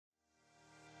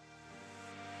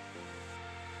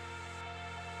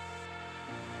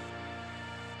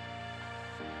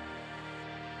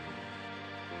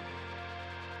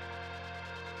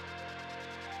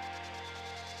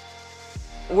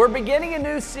We're beginning a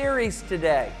new series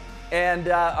today, and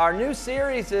our new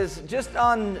series is just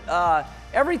on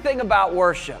everything about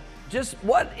worship. Just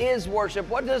what is worship?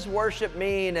 What does worship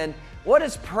mean? And what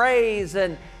is praise?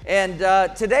 And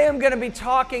today I'm going to be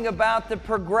talking about the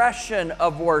progression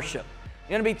of worship. I'm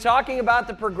going to be talking about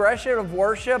the progression of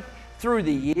worship through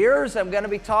the years. I'm going to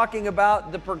be talking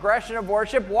about the progression of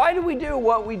worship. Why do we do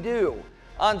what we do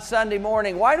on Sunday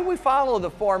morning? Why do we follow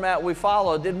the format we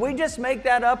follow? Did we just make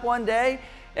that up one day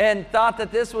and thought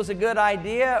that this was a good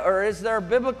idea, or is there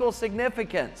biblical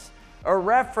significance or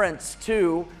reference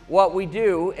to what we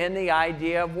do in the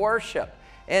idea of worship?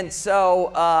 And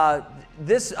so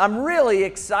I'm really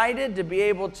excited to be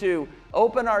able to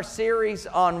open our series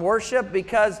on worship,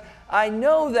 because I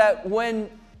know that when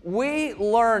we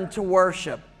learn to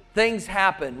worship, things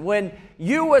happen. When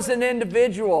you as an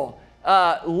individual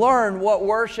learn what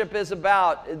worship is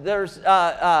about, there's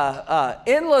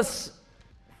endless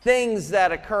things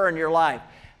that occur in your life.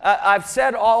 I've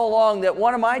said all along that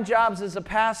one of my jobs as a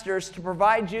pastor is to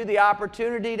provide you the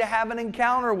opportunity to have an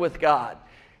encounter with God.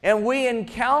 And we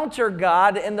encounter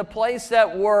God in the place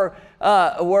that we're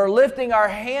lifting our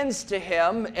hands to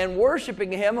Him and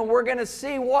worshiping Him, and we're going to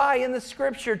see why in the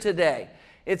Scripture today.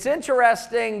 It's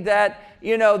interesting that,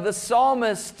 the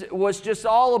psalmist was just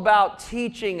all about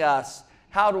teaching us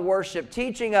how to worship,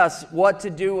 teaching us what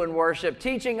to do in worship,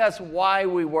 teaching us why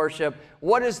we worship,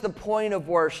 what is the point of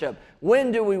worship,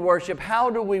 when do we worship, how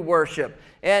do we worship.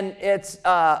 And it's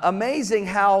amazing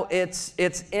how it's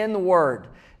in the Word.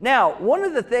 Now, one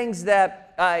of the things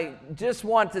that I just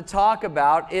want to talk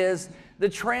about is the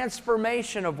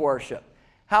transformation of worship,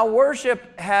 how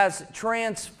worship has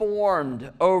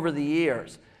transformed over the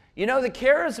years. The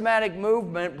charismatic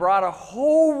movement brought a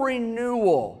whole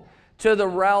renewal to the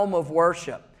realm of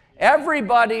worship.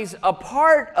 Everybody's a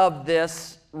part of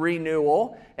this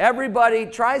renewal. Everybody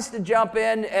tries to jump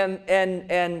in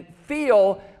and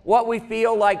feel what we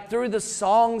feel like through the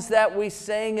songs that we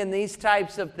sing and these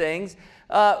types of things.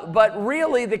 But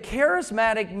really, the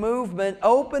charismatic movement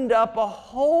opened up a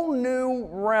whole new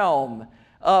realm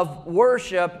of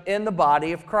worship in the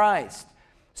body of Christ.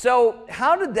 So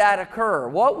how did that occur?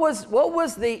 What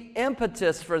was the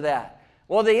impetus for that?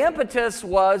 Well, the impetus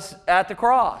was at the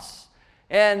cross.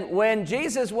 And when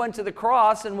Jesus went to the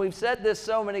cross, and we've said this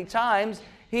so many times,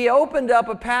 He opened up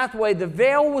a pathway. The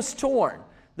veil was torn.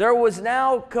 There was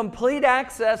now complete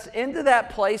access into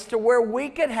that place to where we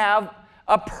could have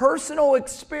a personal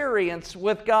experience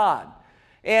with God.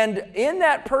 And in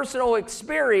that personal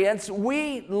experience,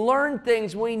 we learn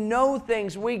things, we know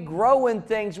things, we grow in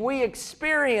things, we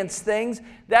experience things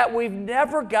that we've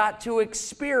never got to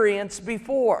experience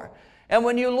before. And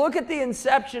when you look at the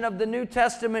inception of the New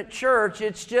Testament church,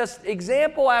 it's just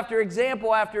example after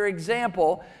example after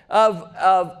example of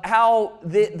how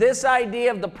this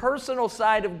idea of the personal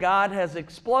side of God has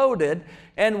exploded.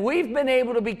 And we've been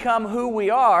able to become who we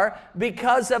are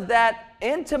because of that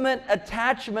intimate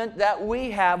attachment that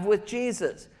we have with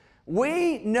Jesus.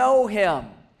 We know Him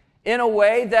in a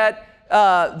way that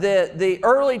the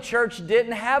early church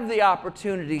didn't have the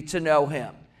opportunity to know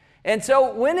Him. And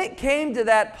so when it came to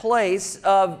that place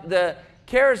of the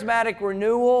charismatic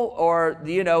renewal, or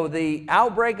the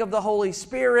outbreak of the Holy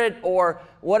Spirit, or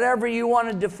whatever you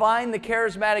want to define the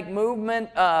charismatic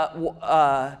movement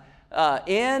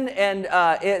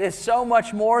it is so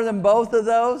much more than both of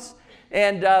those.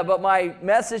 And but my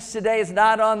message today is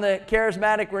not on the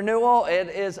charismatic renewal, it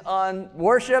is on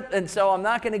worship, and so I'm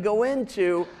not going to go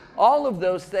into all of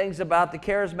those things about the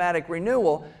charismatic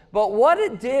renewal. But what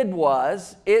it did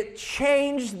was, it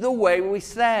changed the way we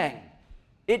sang.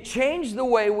 It changed the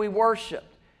way we worshiped.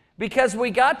 Because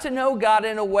we got to know God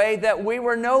in a way that we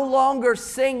were no longer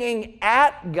singing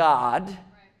at God,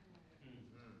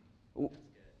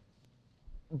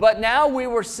 but now we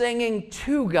were singing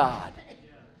to God.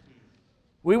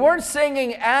 We weren't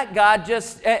singing at God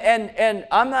and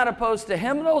I'm not opposed to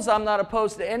hymnals, I'm not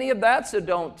opposed to any of that, so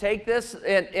don't take this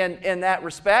in that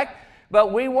respect.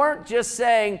 But we weren't just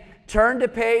saying, turn to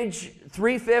page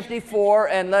 354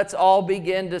 and let's all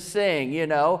begin to sing,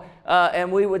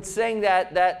 and we would sing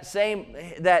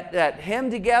that hymn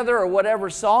together, or whatever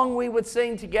song we would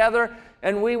sing together,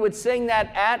 and we would sing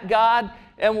that at God,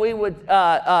 and we would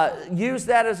use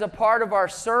that as a part of our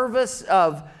service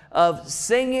of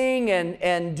singing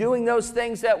and doing those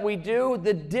things that we do.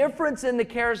 The difference in the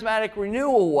charismatic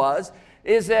renewal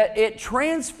is that it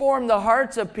transformed the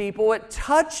hearts of people. It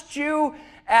touched you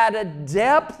at a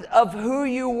depth of who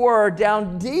you were,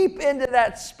 down deep into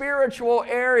that spiritual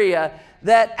area,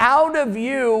 that out of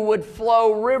you would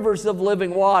flow rivers of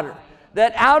living water.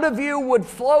 That out of you would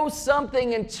flow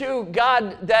something into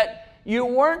God that you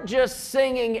weren't just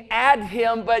singing at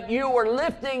Him, but you were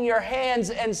lifting your hands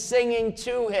and singing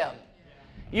to Him.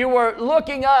 You were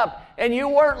looking up, and you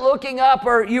weren't looking up,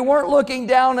 or you weren't looking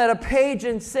down at a page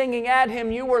and singing at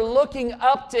Him. You were looking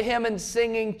up to Him and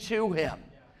singing to Him.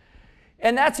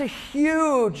 And that's a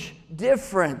huge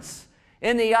difference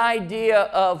in the idea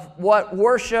of what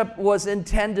worship was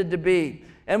intended to be.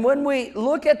 And when we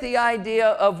look at the idea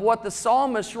of what the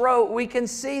psalmist wrote, we can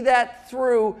see that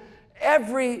through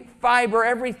every fiber,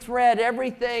 every thread,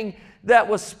 everything that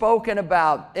was spoken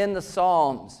about in the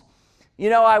Psalms. You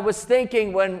know, I was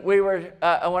thinking when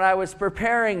I was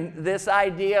preparing this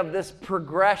idea of this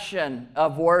progression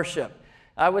of worship,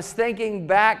 I was thinking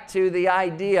back to the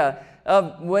idea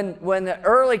of when the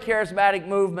early charismatic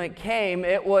movement came,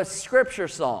 it was scripture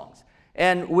songs.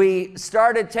 And we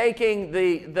started taking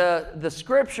the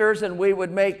scriptures and we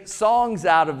would make songs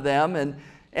out of them.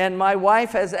 And my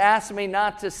wife has asked me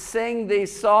not to sing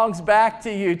these songs back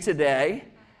to you today.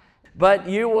 But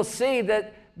you will see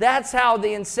that that's how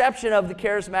the inception of the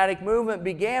charismatic movement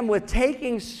began, with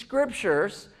taking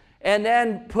scriptures and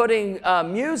then putting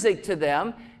music to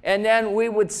them. And then we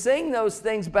would sing those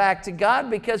things back to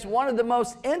God, because one of the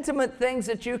most intimate things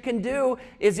that you can do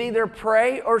is either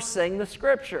pray or sing the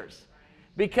scriptures.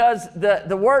 Because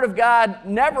the Word of God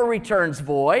never returns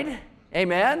void,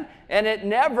 amen? And it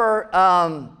never,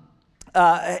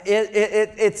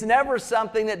 it's never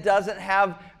something that doesn't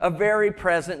have a very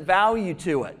present value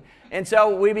to it. And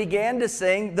so we began to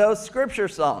sing those scripture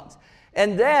songs.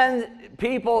 And then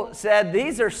people said,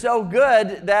 these are so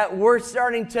good that we're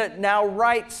starting to now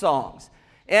write songs.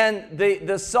 And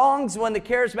the songs, when the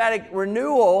charismatic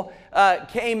renewal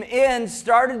came in,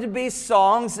 started to be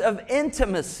songs of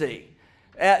intimacy.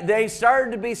 They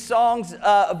started to be songs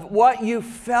of what you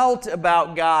felt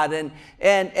about God,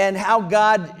 and how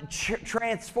God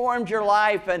transformed your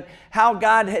life, and how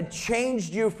God had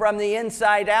changed you from the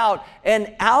inside out.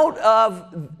 And out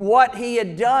of what He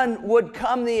had done would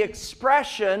come the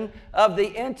expression of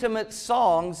the intimate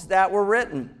songs that were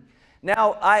written.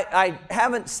 Now, I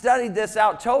haven't studied this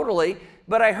out totally,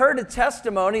 but I heard a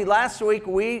testimony. Last week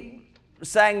we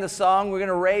sang the song, "We're going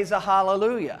to raise a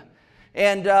hallelujah."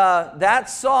 And that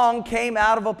song came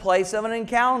out of a place of an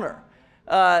encounter.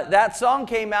 That song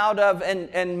came out of,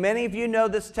 and many of you know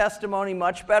this testimony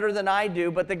much better than I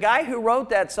do, but the guy who wrote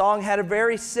that song had a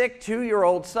very sick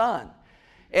 2-year-old son.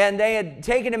 And they had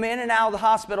taken him in and out of the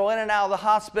hospital,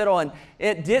 and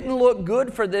it didn't look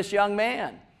good for this young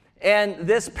man. And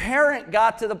this parent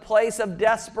got to the place of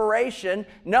desperation,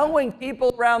 knowing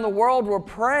people around the world were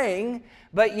praying,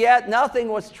 but yet nothing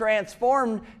was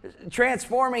transforming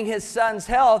his son's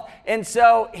health. And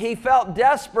so he felt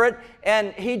desperate,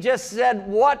 and he just said,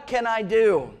 "What can I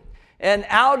do?" And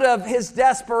out of his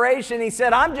desperation, he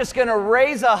said, "I'm just going to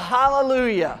raise a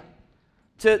hallelujah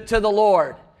to the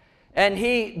Lord." And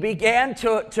he began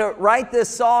to write this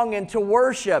song and to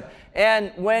worship.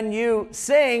 And when you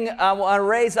sing on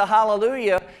Raise a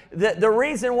Hallelujah, the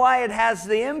reason why it has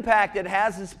the impact it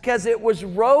has is because it was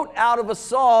wrote out of a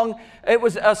song. It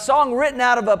was a song written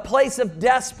out of a place of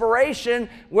desperation,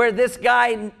 where this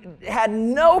guy had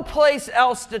no place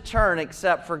else to turn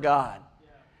except for God.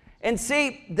 And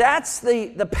see, that's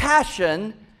the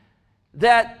passion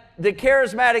that the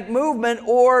charismatic movement,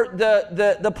 or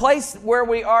the place where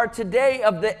we are today,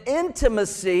 of the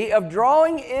intimacy of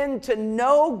drawing in to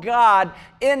know God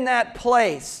in that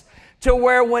place, to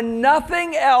where when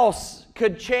nothing else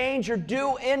could change or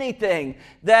do anything,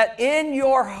 that in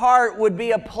your heart would be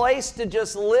a place to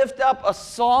just lift up a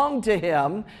song to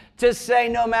Him, to say,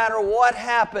 no matter what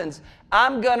happens,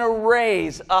 I'm going to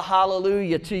raise a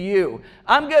hallelujah to you.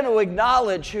 I'm going to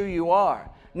acknowledge who you are.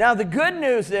 Now, the good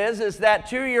news is that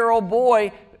 2-year-old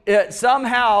boy,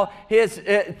 somehow,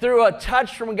 through a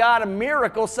touch from God, a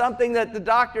miracle, something that the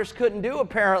doctors couldn't do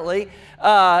apparently,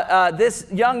 this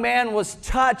young man was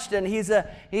touched, and he's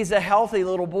a healthy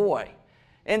little boy.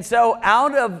 And so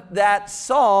out of that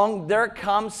song, there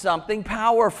comes something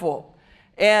powerful.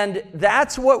 And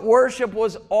that's what worship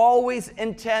was always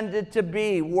intended to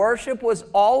be. Worship was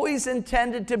always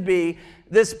intended to be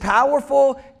this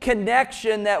powerful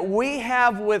connection that we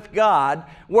have with God,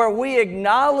 where we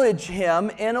acknowledge Him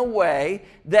in a way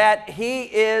that He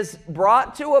is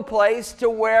brought to a place to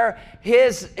where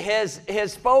his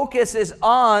focus is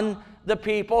on the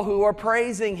people who are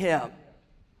praising Him.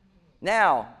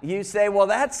 Now, you say, well,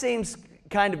 that seems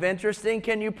kind of interesting.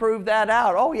 Can you prove that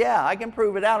out? Oh yeah, I can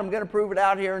prove it out. I'm going to prove it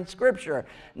out here in Scripture.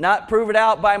 Not prove it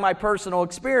out by my personal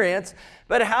experience.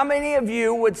 But how many of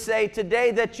you would say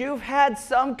today that you've had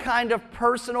some kind of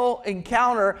personal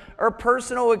encounter or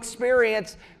personal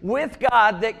experience with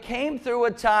God that came through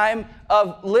a time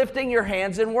of lifting your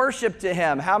hands in worship to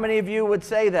Him? How many of you would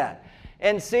say that?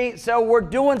 And see, so we're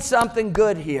doing something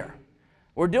good here.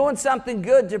 We're doing something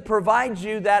good to provide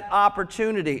you that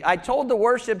opportunity. I told the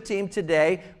worship team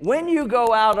today, when you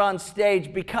go out on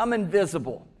stage, become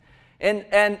invisible.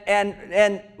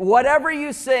 And whatever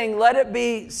you sing, let it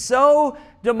be so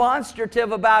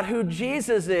demonstrative about who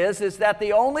Jesus is that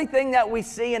the only thing that we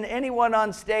see in anyone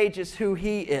on stage is who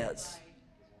He is.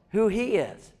 Who He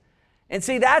is. And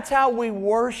see, that's how we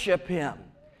worship Him.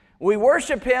 We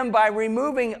worship Him by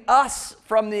removing us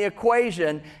from the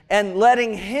equation and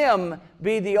letting Him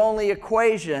be the only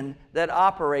equation that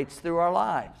operates through our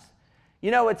lives.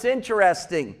 You know, it's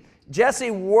interesting.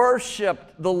 Jesse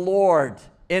worshiped the Lord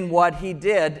in what he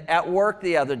did at work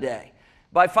the other day.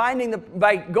 By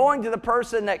going to the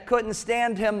person that couldn't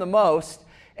stand him the most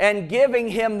and giving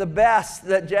him the best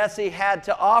that Jesse had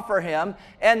to offer him,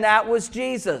 and that was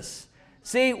Jesus.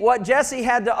 See, what Jesse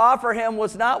had to offer him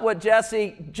was not what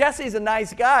Jesse's a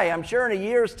nice guy. I'm sure in a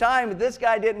year's time, if this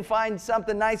guy didn't find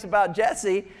something nice about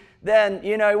Jesse, then,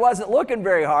 he wasn't looking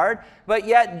very hard. But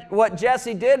yet, what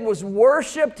Jesse did was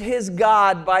worshiped his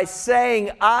God by saying,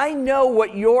 I know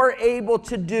what you're able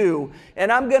to do,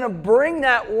 and I'm going to bring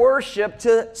that worship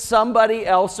to somebody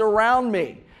else around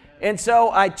me. And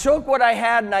so I took what I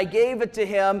had and I gave it to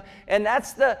him, and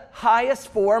that's the highest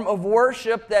form of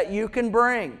worship that you can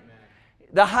bring.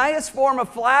 The highest form of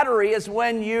flattery is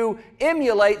when you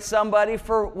emulate somebody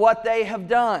for what they have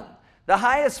done. The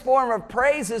highest form of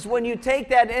praise is when you take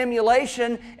that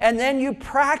emulation and then you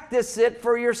practice it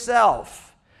for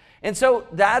yourself. And so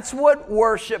that's what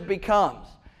worship becomes.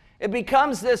 It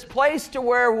becomes this place to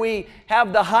where we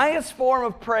have the highest form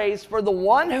of praise for the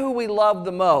one who we love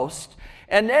the most.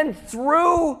 And then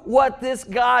through what this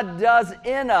God does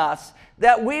in us,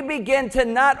 that we begin to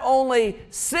not only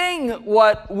sing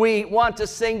what we want to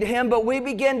sing to Him, but we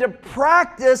begin to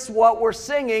practice what we're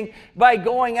singing by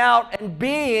going out and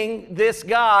being this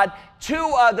God to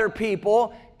other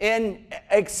people in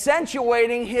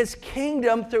accentuating His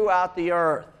kingdom throughout the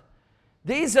earth.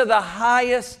 These are the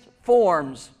highest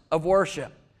forms of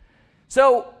worship.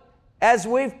 So, as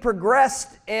we've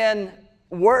progressed in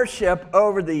worship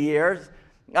over the years,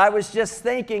 I was just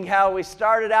thinking how we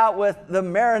started out with the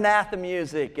Maranatha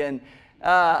music, and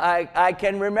I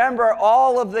can remember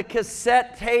all of the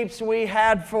cassette tapes we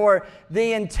had for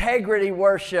the integrity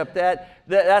worship.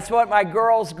 That's what my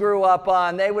girls grew up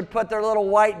on. They would put their little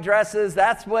white dresses.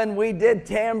 That's when we did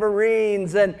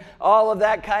tambourines and all of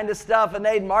that kind of stuff, and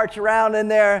they'd march around in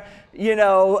their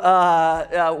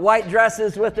white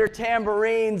dresses with their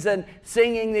tambourines and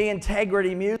singing the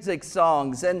integrity music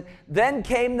songs. And then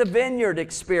came the Vineyard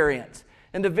experience.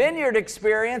 And the Vineyard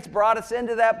experience brought us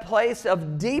into that place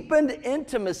of deepened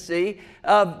intimacy,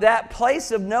 of that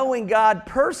place of knowing God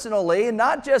personally, and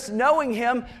not just knowing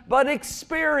Him, but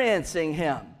experiencing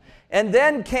Him. And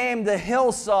then came the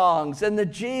Hillsongs and the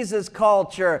Jesus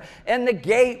culture and the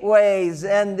Gateways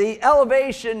and the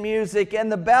Elevation music and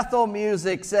the Bethel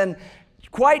musics, and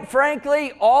quite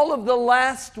frankly, all of the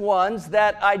last ones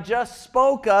that I just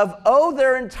spoke of owe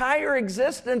their entire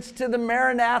existence to the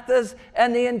Maranathas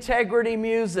and the integrity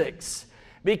musics,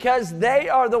 because they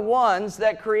are the ones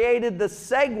that created the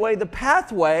segue, the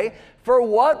pathway for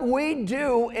what we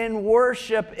do in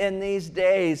worship in these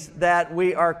days that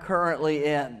we are currently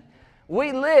in.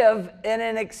 We live in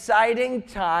an exciting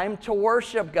time to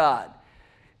worship God.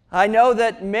 I know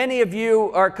that many of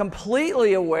you are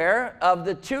completely aware of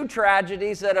the two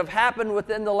tragedies that have happened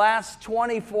within the last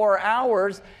 24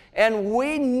 hours, and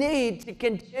we need to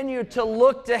continue to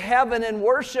look to heaven and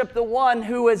worship the one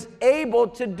who is able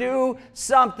to do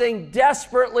something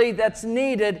desperately that's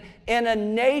needed in a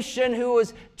nation who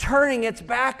is turning its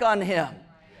back on Him.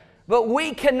 But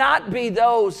we cannot be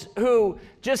those who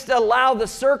just allow the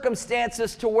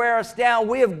circumstances to wear us down.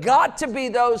 We have got to be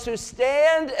those who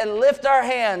stand and lift our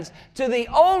hands to the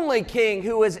only King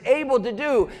who is able to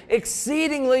do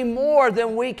exceedingly more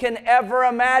than we can ever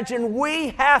imagine. We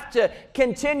have to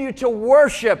continue to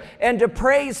worship and to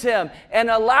praise Him and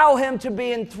allow Him to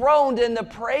be enthroned in the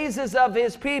praises of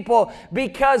His people,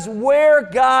 because where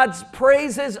God's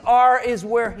praises are is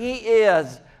where He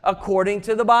is, according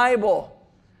to the Bible.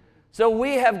 So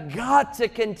we have got to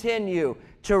continue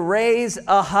to raise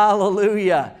a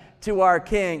hallelujah to our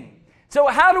King. So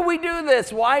how do we do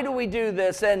this? Why do we do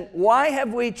this? And why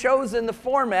have we chosen the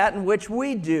format in which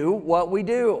we do what we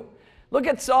do? Look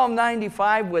at Psalm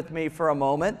 95 with me for a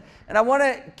moment. And I want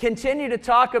to continue to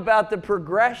talk about the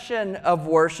progression of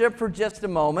worship for just a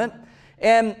moment.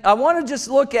 And I want to just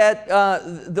look at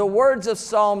the words of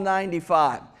Psalm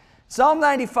 95. Psalm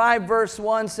 95 verse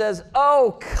 1 says,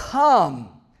 "Oh,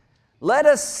 come, let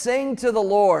us sing to the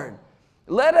Lord.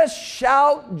 Let us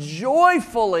shout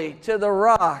joyfully to the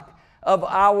rock of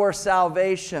our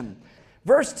salvation."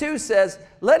 Verse 2 says,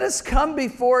 "Let us come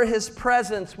before His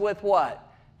presence with" what?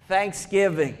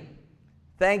 Thanksgiving.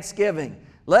 Thanksgiving.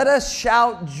 Let us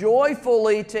shout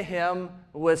joyfully to Him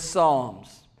with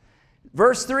psalms.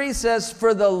 Verse 3 says,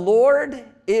 "For the Lord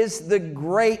is the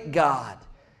great God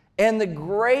and the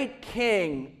great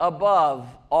King above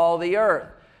all the earth."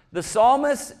 The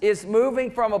psalmist is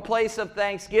moving from a place of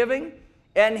thanksgiving,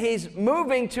 and he's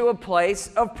moving to a place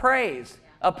of praise,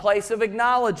 a place of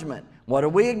acknowledgement. What are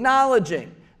we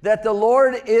acknowledging? That the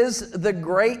Lord is the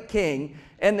great King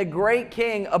and the great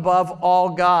King above all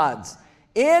gods.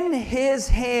 In His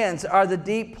hands are the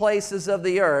deep places of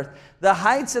the earth. The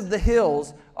heights of the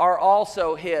hills are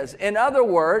also His. In other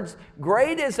words,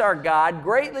 great is our God,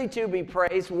 greatly to be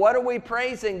praised. What are we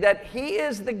praising? That He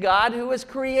is the God who has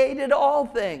created all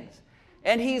things.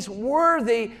 And He's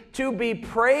worthy to be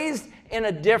praised in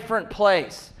a different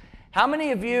place. How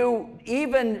many of you,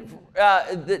 even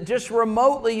just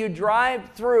remotely, you drive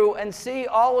through and see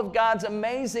all of God's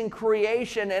amazing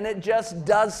creation and it just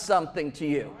does something to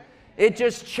you? It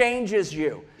just changes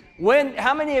you.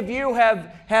 How many of you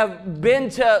have been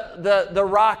to the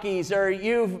Rockies, or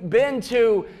you've been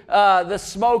to the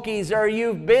Smokies, or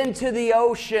you've been to the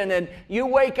ocean, and you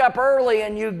wake up early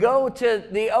and you go to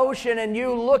the ocean and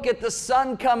you look at the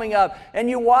sun coming up and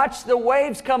you watch the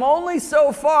waves come only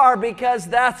so far, because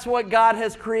that's what God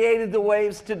has created the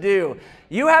waves to do.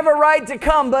 You have a right to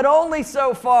come, but only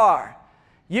so far.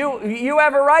 You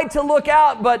have a right to look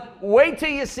out, but wait till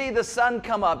you see the sun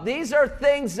come up. These are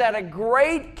things that a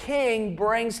great king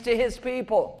brings to his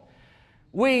people.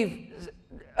 We've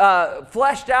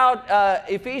fleshed out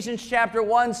Ephesians chapter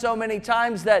 1 so many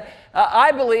times that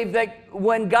I believe that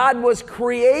when God was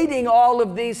creating all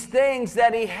of these things,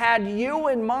 that He had you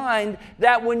in mind,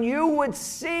 that when you would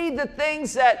see the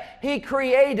things that He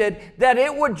created, that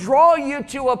it would draw you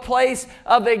to a place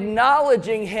of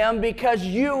acknowledging Him, because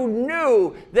you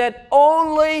knew that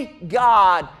only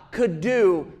God could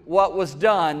do what was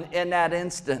done in that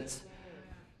instance.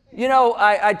 You know,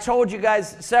 I told you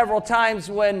guys several times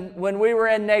when we were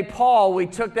in Nepal, we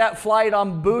took that flight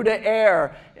on Buddha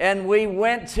Air, and we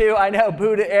went to, I know,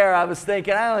 Buddha Air. I was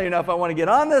thinking, I don't even know if I want to get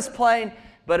on this plane,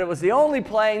 but it was the only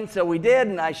plane, so we did,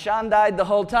 and I shandaied the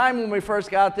whole time when we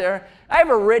first got there. I have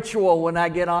a ritual when I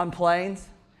get on planes.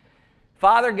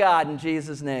 Father God, in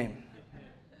Jesus' name,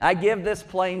 I give this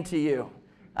plane to you.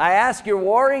 I ask your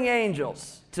warring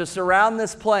angels to surround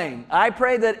this plane. I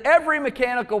pray that every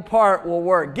mechanical part will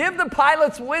work. Give the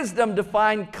pilots wisdom to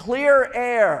find clear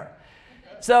air.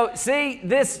 So, see,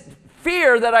 this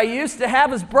fear that I used to have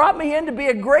has brought me in to be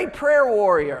a great prayer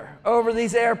warrior over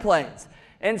these airplanes.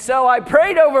 And so I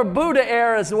prayed over Buddha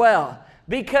Air as well,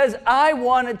 because I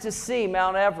wanted to see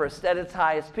Mount Everest at its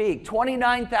highest peak,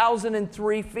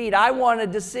 29,003 feet. I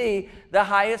wanted to see the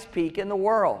highest peak in the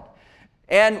world.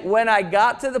 And when I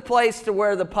got to the place to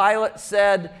where the pilot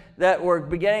said that we're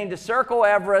beginning to circle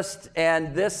Everest,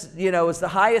 and this, is the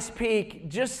highest peak,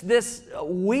 just this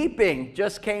weeping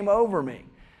just came over me.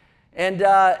 And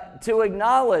to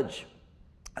acknowledge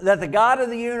that the God of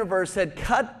the universe had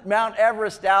cut Mount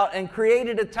Everest out and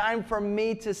created a time for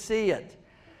me to see it.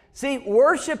 See,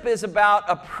 worship is about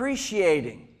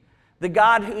appreciating the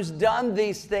God who's done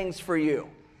these things for you.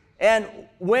 And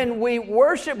when we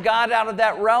worship God out of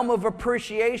that realm of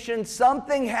appreciation,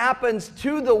 something happens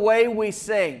to the way we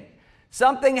sing.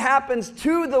 Something happens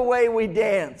to the way we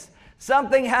dance.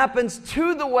 Something happens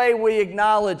to the way we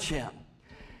acknowledge Him.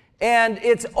 And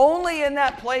it's only in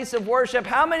that place of worship.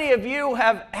 How many of you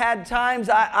have had times,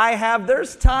 I have,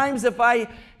 there's times if I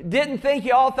didn't think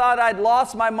you all thought I'd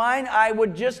lost my mind, I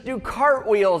would just do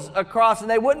cartwheels across, and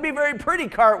they wouldn't be very pretty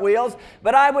cartwheels,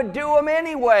 but I would do them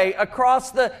anyway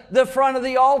across the front of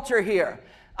the altar here.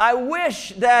 I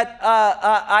wish that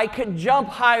I could jump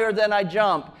higher than I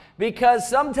jump, because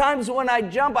sometimes when I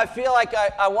jump, I feel like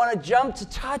I want to jump to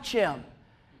touch Him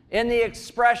in the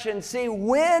expression. See,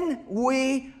 when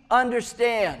we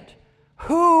understand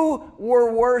who we're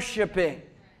worshiping,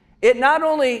 it not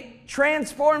only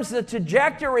transforms the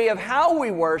trajectory of how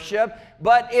we worship,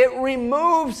 but it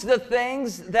removes the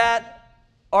things that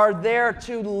are there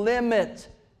to limit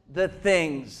the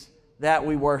things that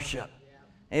we worship.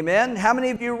 Amen? How many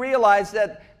of you realize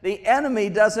that the enemy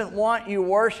doesn't want you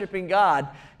worshiping God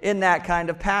in that kind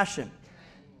of passion?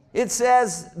 It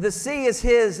says, the sea is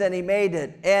his and he made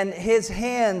it, and his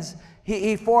hands,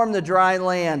 he formed the dry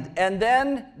land. And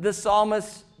then the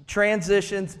psalmist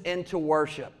transitions into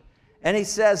worship. And he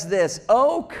says this,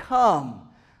 "Oh, come,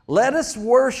 let us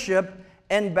worship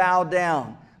and bow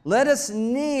down. Let us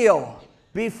kneel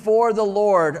before the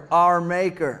Lord our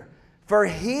Maker. For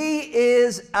he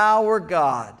is our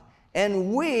God,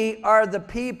 and we are the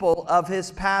people of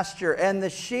his pasture and the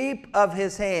sheep of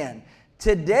his hand.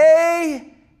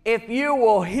 Today, if you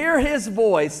will hear his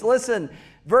voice," listen,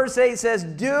 verse 8 says,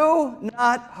 "do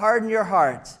not harden your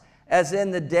hearts as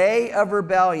in the day of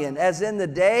rebellion, as in the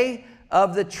day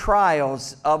of the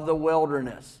trials of the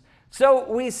wilderness." So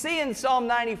we see in Psalm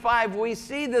 95, we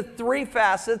see the three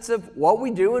facets of what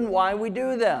we do and why we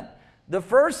do them. The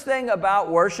first thing about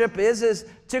worship is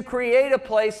to create a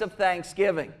place of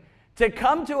thanksgiving. To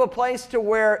come to a place to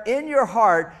where in your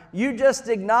heart you just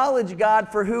acknowledge God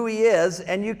for who he is,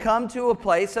 and you come to a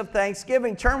place of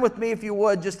thanksgiving. Turn with me, if you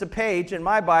would, just a page in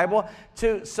my Bible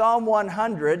to Psalm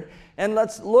 100, and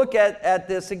let's look at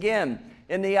this again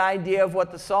in the idea of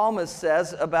what the psalmist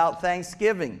says about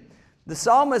thanksgiving. The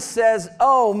psalmist says,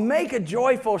 "Oh, make a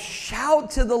joyful shout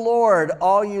to the Lord,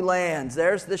 all you lands."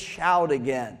 There's the shout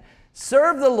again.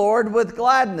 "Serve the Lord with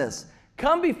gladness.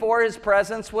 Come before his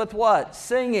presence with" what?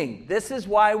 Singing. This is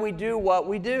why we do what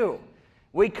we do.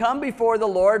 We come before the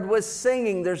Lord with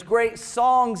singing. There's great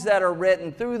songs that are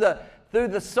written through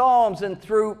the Psalms and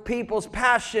through people's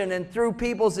passion and through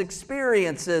people's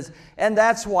experiences. And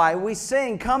that's why we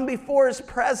sing. Come before his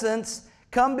presence.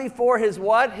 Come before his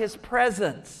what? His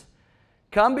presence.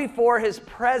 Come before his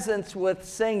presence with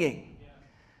singing.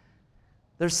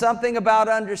 There's something about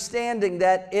understanding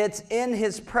that it's in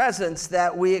his presence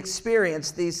that we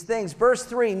experience these things. Verse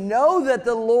 3, "Know that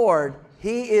the Lord,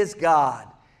 he is God.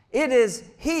 It is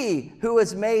he who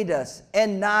has made us,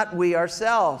 and not we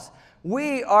ourselves.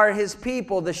 We are his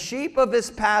people, the sheep of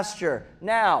his pasture."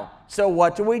 Now, so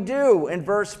what do we do? In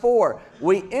verse 4,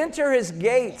 we enter his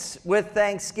gates with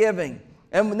thanksgiving,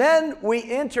 and then we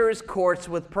enter his courts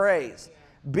with praise.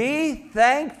 Be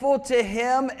thankful to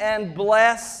him and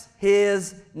bless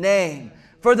his name.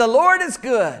 For the Lord is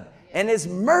good, and his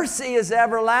mercy is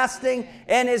everlasting,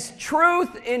 and his truth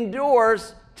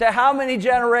endures to how many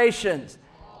generations?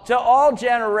 To all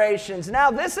generations. Now,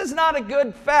 this is not a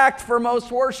good fact for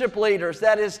most worship leaders,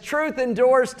 that his truth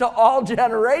endures to all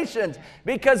generations,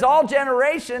 because all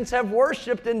generations have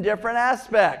worshiped in different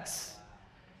aspects.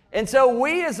 And so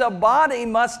we as a body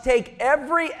must take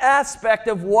every aspect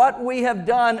of what we have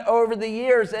done over the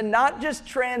years and not just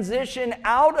transition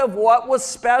out of what was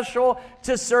special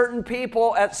to certain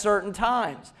people at certain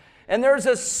times. And there's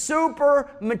a super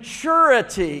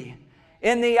maturity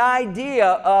in the idea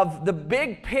of the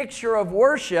big picture of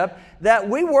worship that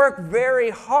we work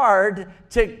very hard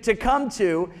to come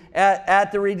to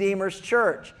at the Redeemer's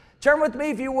Church. Turn with me,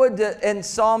 if you would, in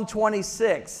Psalm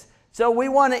 26. So we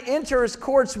want to enter his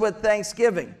courts with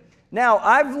thanksgiving. Now,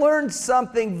 I've learned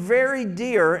something very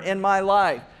dear in my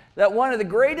life, that one of the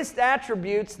greatest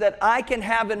attributes that I can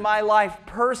have in my life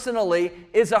personally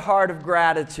is a heart of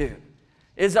gratitude,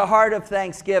 is a heart of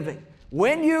thanksgiving.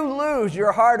 When you lose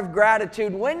your heart of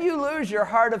gratitude, when you lose your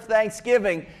heart of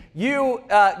thanksgiving, you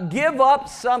give up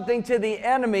something to the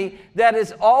enemy that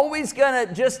is always going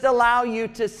to just allow you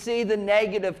to see the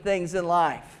negative things in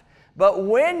life. But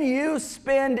when you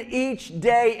spend each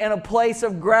day in a place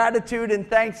of gratitude and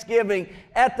thanksgiving,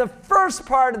 at the first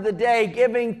part of the day,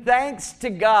 giving thanks to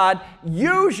God,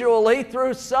 usually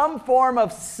through some form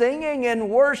of singing and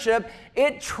worship,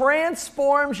 it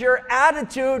transforms your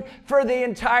attitude for the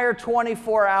entire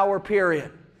 24-hour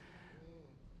period.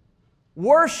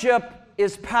 Worship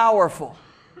is powerful.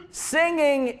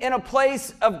 Singing in a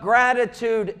place of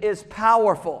gratitude is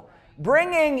powerful.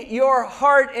 Bringing your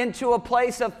heart into a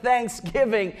place of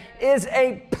thanksgiving is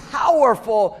a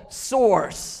powerful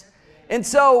source. And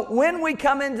so when we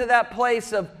come into that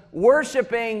place of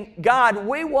worshiping God,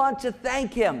 we want to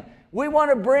thank him. We want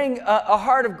to bring a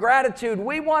heart of gratitude.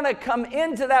 We want to come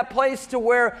into that place to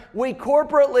where we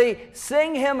corporately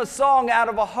sing him a song out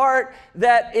of a heart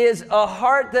that is a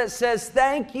heart that says,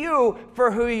 "Thank you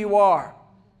for who you are."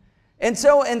 And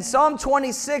so in Psalm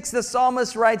 26, the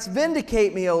psalmist writes,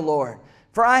 "Vindicate me, O Lord,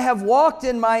 for I have walked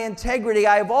in my integrity.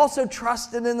 I have also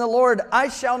trusted in the Lord. I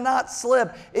shall not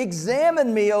slip.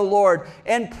 Examine me, O Lord,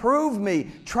 and prove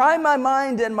me. Try my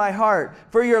mind and my heart,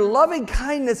 for your loving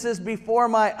kindness is before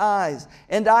my eyes,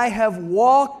 and I have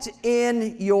walked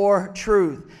in your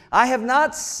truth. I have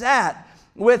not sat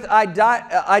with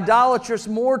idolatrous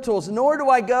mortals, nor do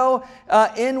I go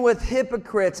in with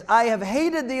hypocrites. I have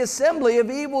hated the assembly of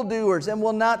evildoers and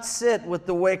will not sit with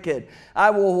the wicked. I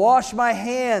will wash my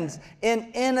hands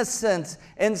in innocence,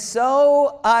 and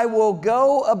so I will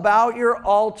go about your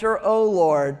altar, O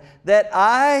Lord, that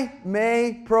I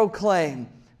may proclaim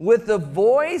with the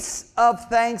voice of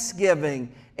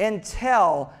thanksgiving and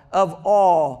tell of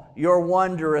all your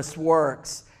wondrous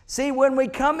works. See, when we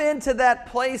come into that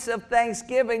place of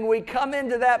thanksgiving, we come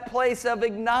into that place of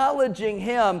acknowledging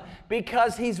Him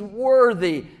because He's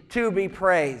worthy to be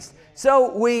praised.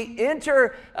 So we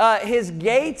enter His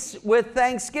gates with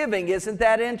thanksgiving. Isn't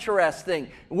that interesting?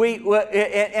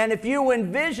 And if you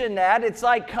envision that, it's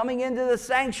like coming into the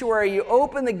sanctuary. You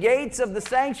open the gates of the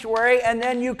sanctuary and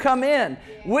then you come in.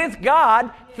 With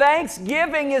God,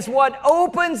 thanksgiving is what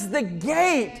opens the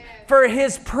gate for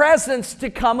His presence to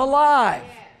come alive.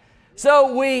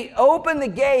 So we open the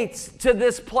gates to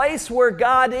this place where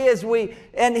God is,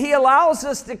 and He allows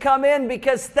us to come in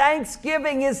because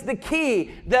thanksgiving is the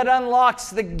key that unlocks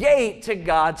the gate to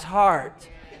God's heart.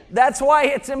 That's why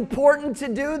it's important to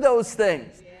do those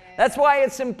things. That's why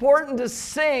it's important to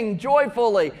sing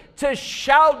joyfully, to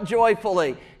shout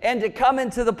joyfully, and to come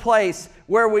into the place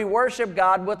where we worship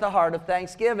God with a heart of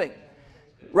thanksgiving.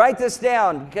 Write this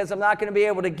down because I'm not going to be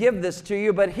able to give this to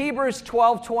you, but Hebrews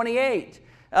 12:28.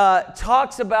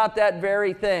 Talks about that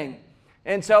very thing.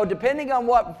 And so depending on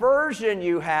what version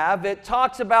you have, it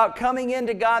talks about coming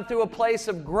into God through a place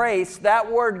of grace.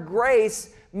 That word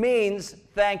grace means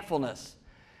thankfulness.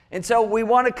 And so we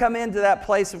want to come into that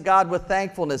place of God with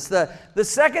thankfulness. The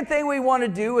second thing we want to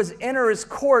do is enter His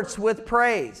courts with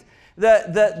praise.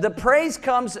 The praise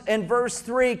comes in verse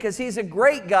 3 because He's a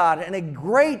great God and a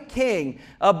great King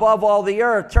above all the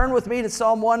earth. Turn with me to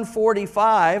Psalm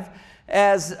 145.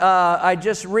 As I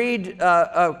just read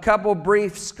a couple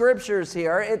brief scriptures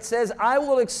here, it says, I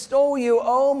will extol you,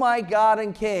 O my God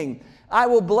and King. I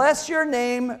will bless your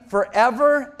name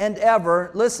forever and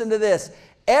ever. Listen to this.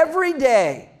 Every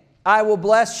day I will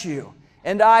bless you,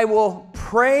 and I will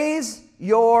praise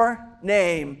your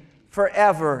name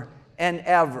forever and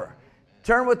ever.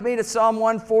 Turn with me to Psalm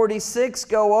 146.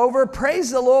 Go over.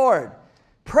 Praise the Lord.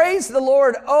 Praise the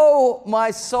Lord, O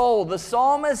my soul. The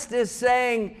psalmist is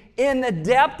saying, in the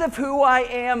depth of who I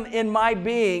am in my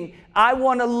being, I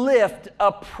want to lift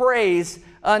a praise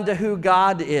unto who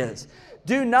God is.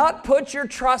 Do not put your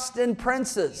trust in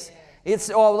princes.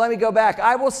 Let me go back.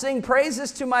 I will sing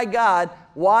praises to my God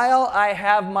while I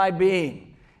have my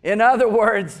being. In other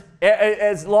words,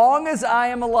 as long as I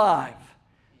am alive,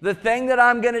 the thing that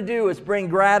I'm going to do is bring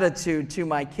gratitude to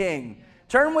my King.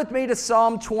 Turn with me to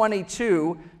Psalm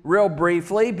 22 real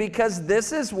briefly, because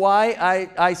this is why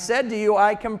I said to you,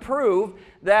 I can prove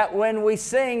that when we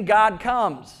sing, God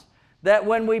comes. That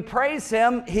when we praise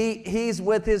Him, He's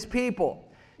with His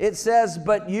people. It says,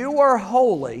 but you are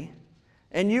holy,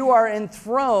 and you are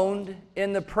enthroned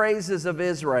in the praises of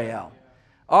Israel.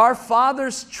 Our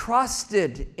fathers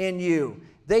trusted in you.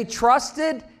 They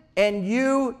trusted, and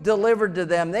you delivered to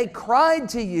them. They cried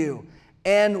to you,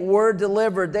 and were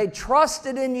delivered. They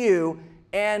trusted in you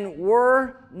and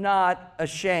were not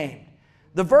ashamed.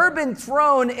 The verb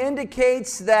enthroned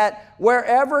indicates that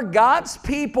wherever God's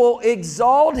people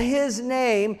exalt His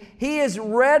name, He is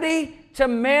ready to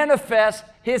manifest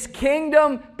His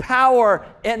kingdom power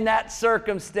in that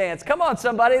circumstance. Come on,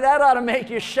 somebody, that ought to make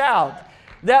you shout.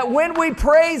 That when we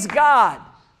praise God,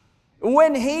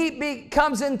 when He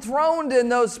becomes enthroned in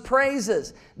those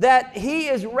praises, that He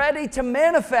is ready to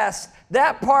manifest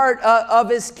that part of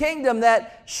His kingdom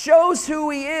that shows who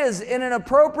He is in an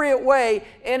appropriate way,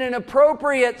 in an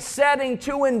appropriate setting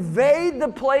to invade the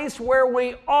place where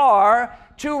we are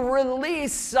to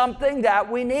release something that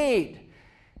we need.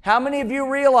 How many of you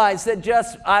realize that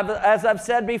as I've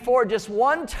said before, just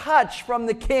one touch from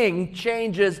the King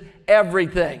changes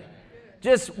everything?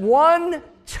 Just one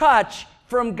touch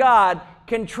from God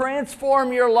can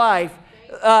transform your life,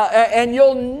 and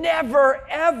you'll never,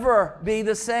 ever be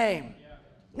the same.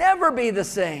 Never be the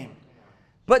same.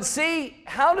 But see,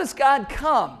 how does God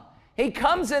come? He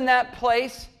comes in that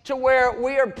place to where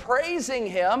we are praising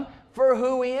Him for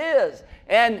who He is.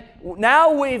 And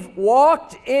now we've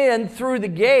walked in through the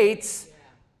gates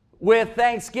with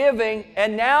thanksgiving,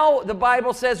 and now the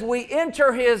Bible says we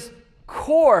enter His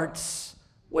courts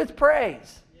with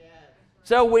praise.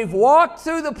 So we've walked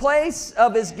through the place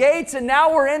of His gates, and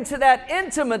now we're into that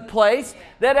intimate place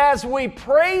that as we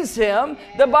praise Him,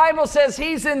 the Bible says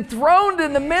He's enthroned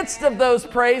in the midst of those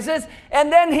praises,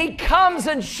 and then He comes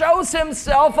and shows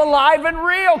Himself alive and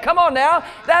real. Come on now,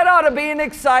 that ought to be an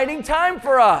exciting time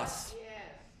for us.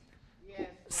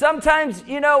 Sometimes,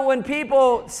 when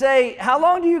people say, how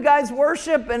long do you guys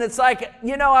worship? And it's like,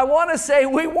 I want to say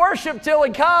we worship till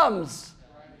he comes.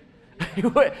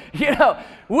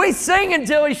 We sing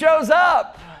until he shows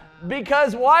up.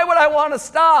 Because why would I want to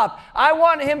stop? I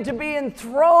want him to be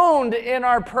enthroned in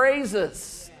our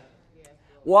praises.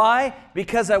 Why?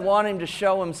 Because I want him to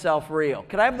show himself real.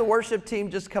 Could I have the worship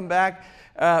team just come back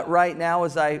right now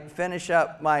as I finish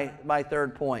up my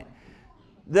third point?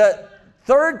 The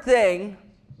third thing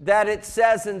that it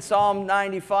says in Psalm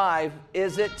 95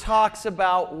 is it talks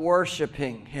about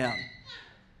worshiping him.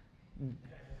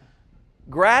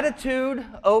 Gratitude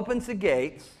opens the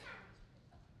gates.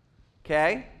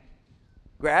 Okay?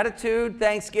 Gratitude,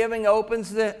 thanksgiving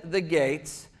opens the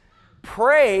gates.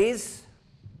 Praise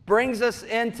brings us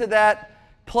into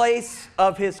that place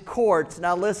of his courts.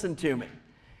 Now listen to me.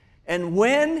 And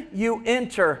when you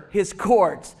enter his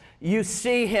courts, you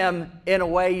see him in a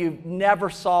way you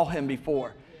never saw him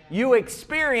before. You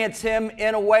experience him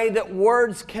in a way that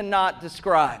words cannot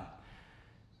describe.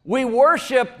 We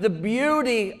worship the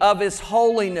beauty of his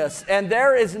holiness, and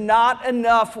there is not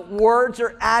enough words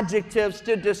or adjectives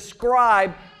to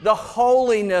describe the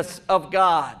holiness of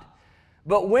God.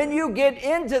 But when you get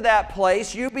into that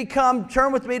place,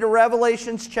 turn with me to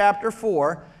Revelations chapter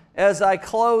 4 as I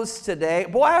close today.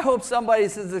 Boy, I hope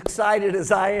somebody's as excited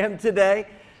as I am today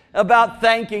about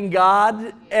thanking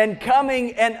God and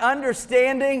coming and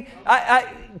understanding.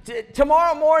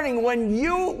 Tomorrow morning when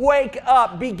you wake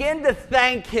up, begin to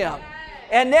thank him.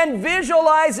 And then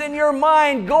visualize in your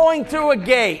mind going through a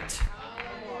gate.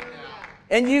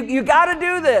 And you got to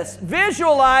do this.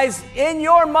 Visualize in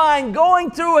your mind going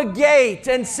through a gate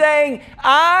and saying,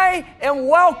 I am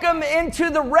welcome into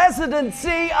the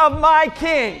residency of my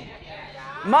King.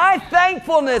 My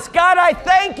thankfulness. God, I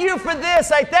thank you for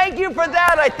this. I thank you for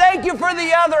that. I thank you for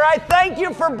the other. I thank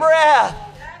you for breath.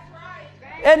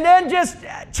 And then just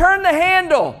turn the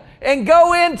handle and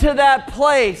go into that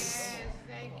place.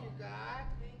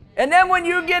 And then when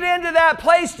you get into that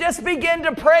place, just begin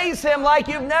to praise him like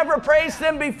you've never praised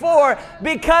him before,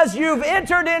 because you've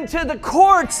entered into the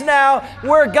courts now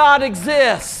where God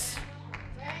exists.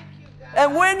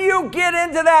 And when you get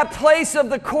into that place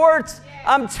of the courts,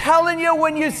 I'm telling you,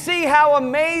 when you see how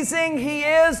amazing he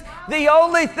is, the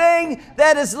only thing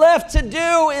that is left to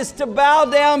do is to bow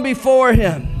down before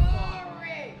him.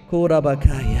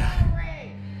 Kurabakaya.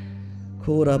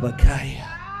 Kurabakaya.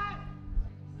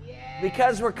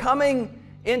 Because we're coming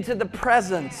into the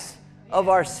presence of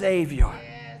our Savior.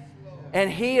 And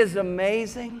he is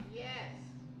amazing.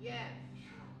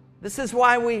 This is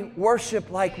why we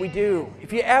worship like we do.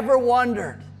 If you ever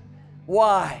wondered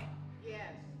why,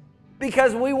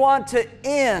 because we want to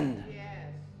end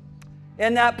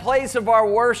in that place of our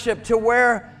worship to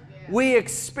where we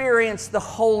experience the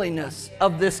holiness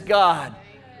of this God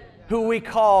who we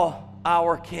call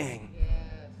our King.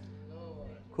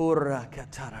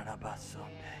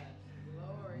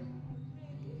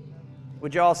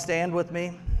 Would you all stand with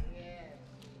me?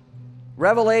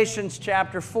 Revelations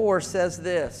chapter 4 says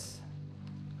this.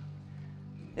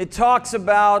 It talks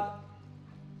about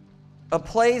a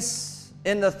place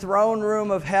in the throne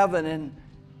room of heaven, and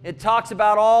it talks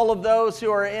about all of those who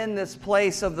are in this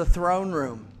place of the throne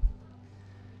room.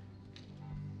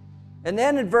 And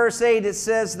then in verse 8 it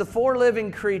says, the four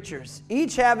living creatures,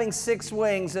 each having 6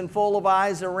 wings and full of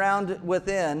eyes around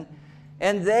within,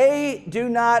 and they do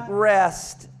not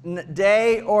rest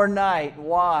day or night.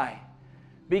 Why?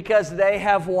 Because they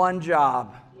have one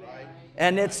job,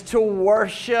 and it's to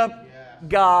worship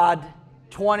God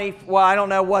I don't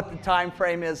know what the time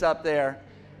frame is up there.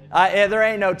 There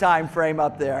ain't no time frame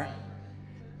up there.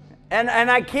 And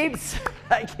I keep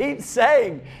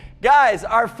saying, guys,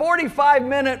 our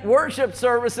 45-minute worship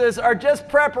services are just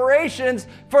preparations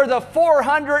for the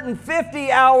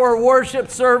 450-hour worship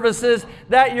services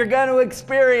that you're going to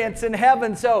experience in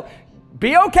heaven. So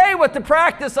be okay with the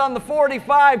practice on the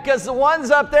 45, because the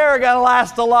ones up there are going to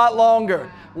last a lot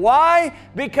longer. Why?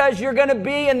 Because you're going to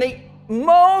be in the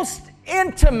most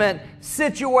intimate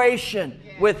situation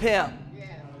with him.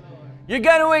 You're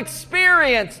going to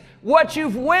experience what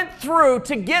you've went through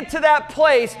to get to that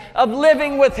place of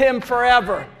living with him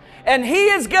forever. And he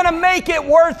is going to make it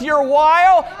worth your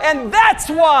while, and that's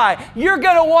why you're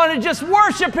going to want to just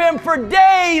worship him for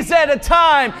days at a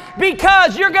time,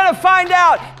 because you're going to find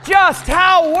out just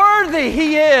how worthy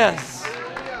he is.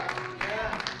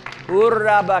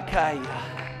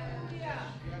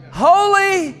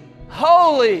 Holy,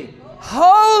 holy,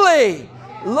 holy,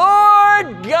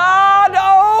 Lord God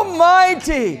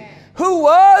Almighty, who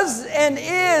was and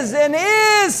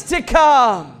is to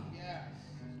come.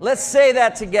 Let's say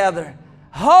that together.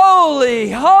 Holy,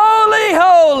 holy,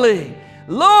 holy,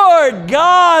 Lord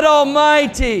God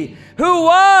Almighty, who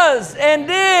was and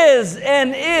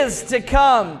is to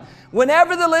come.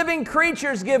 Whenever the living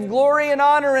creatures give glory and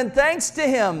honor and thanks to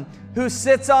Him who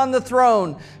sits on the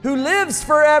throne, who lives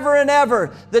forever and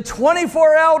ever, the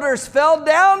 24 elders fell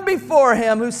down before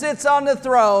Him who sits on the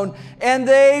throne, and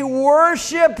they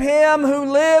worship Him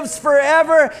who lives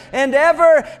forever and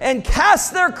ever, and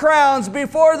cast their crowns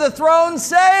before the throne,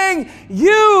 saying,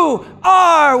 You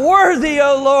are worthy,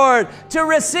 O Lord, to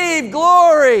receive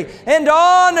glory and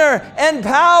honor and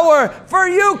power, for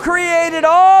You created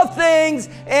all things,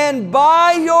 and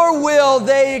by Your will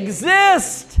they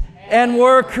exist and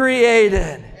were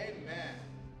created.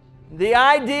 The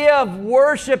idea of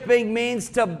worshiping means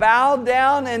to bow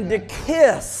down and to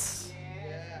kiss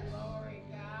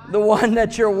the one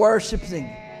that you're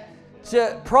worshiping.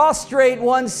 To prostrate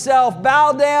oneself,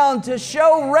 bow down, to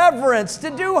show reverence, to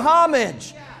do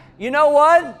homage. You know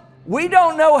what? We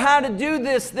don't know how to do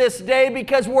this day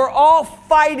because we're all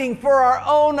fighting for our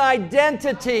own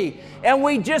identity. And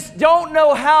we just don't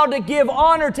know how to give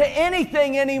honor to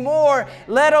anything anymore,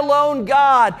 let alone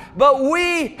God. But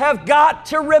we have got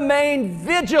to remain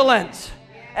vigilant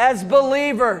as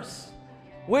believers.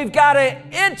 We've got to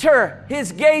enter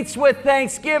His gates with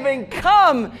thanksgiving,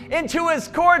 come into His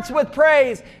courts with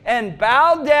praise, and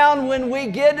bow down when we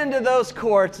get into those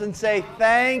courts and say,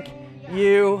 Thank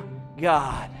You,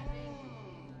 God.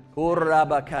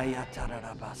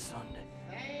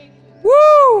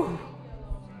 Woo!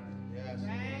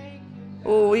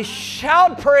 Oh, we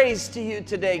shout praise to You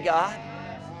today, God.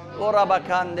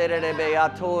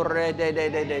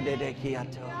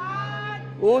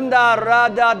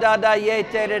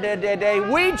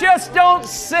 We just don't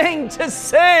sing to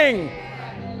sing.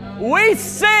 We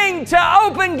sing to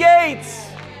open gates.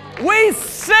 We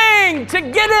sing to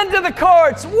get into the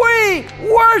courts. We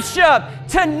worship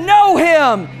to know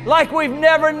Him like we've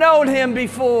never known Him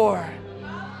before.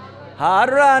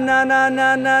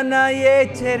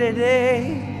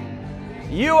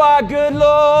 You are good,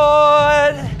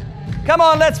 Lord. Come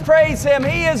on, let's praise Him.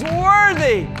 He is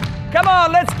worthy. Come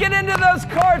on, let's get into those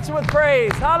courts with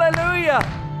praise. Hallelujah.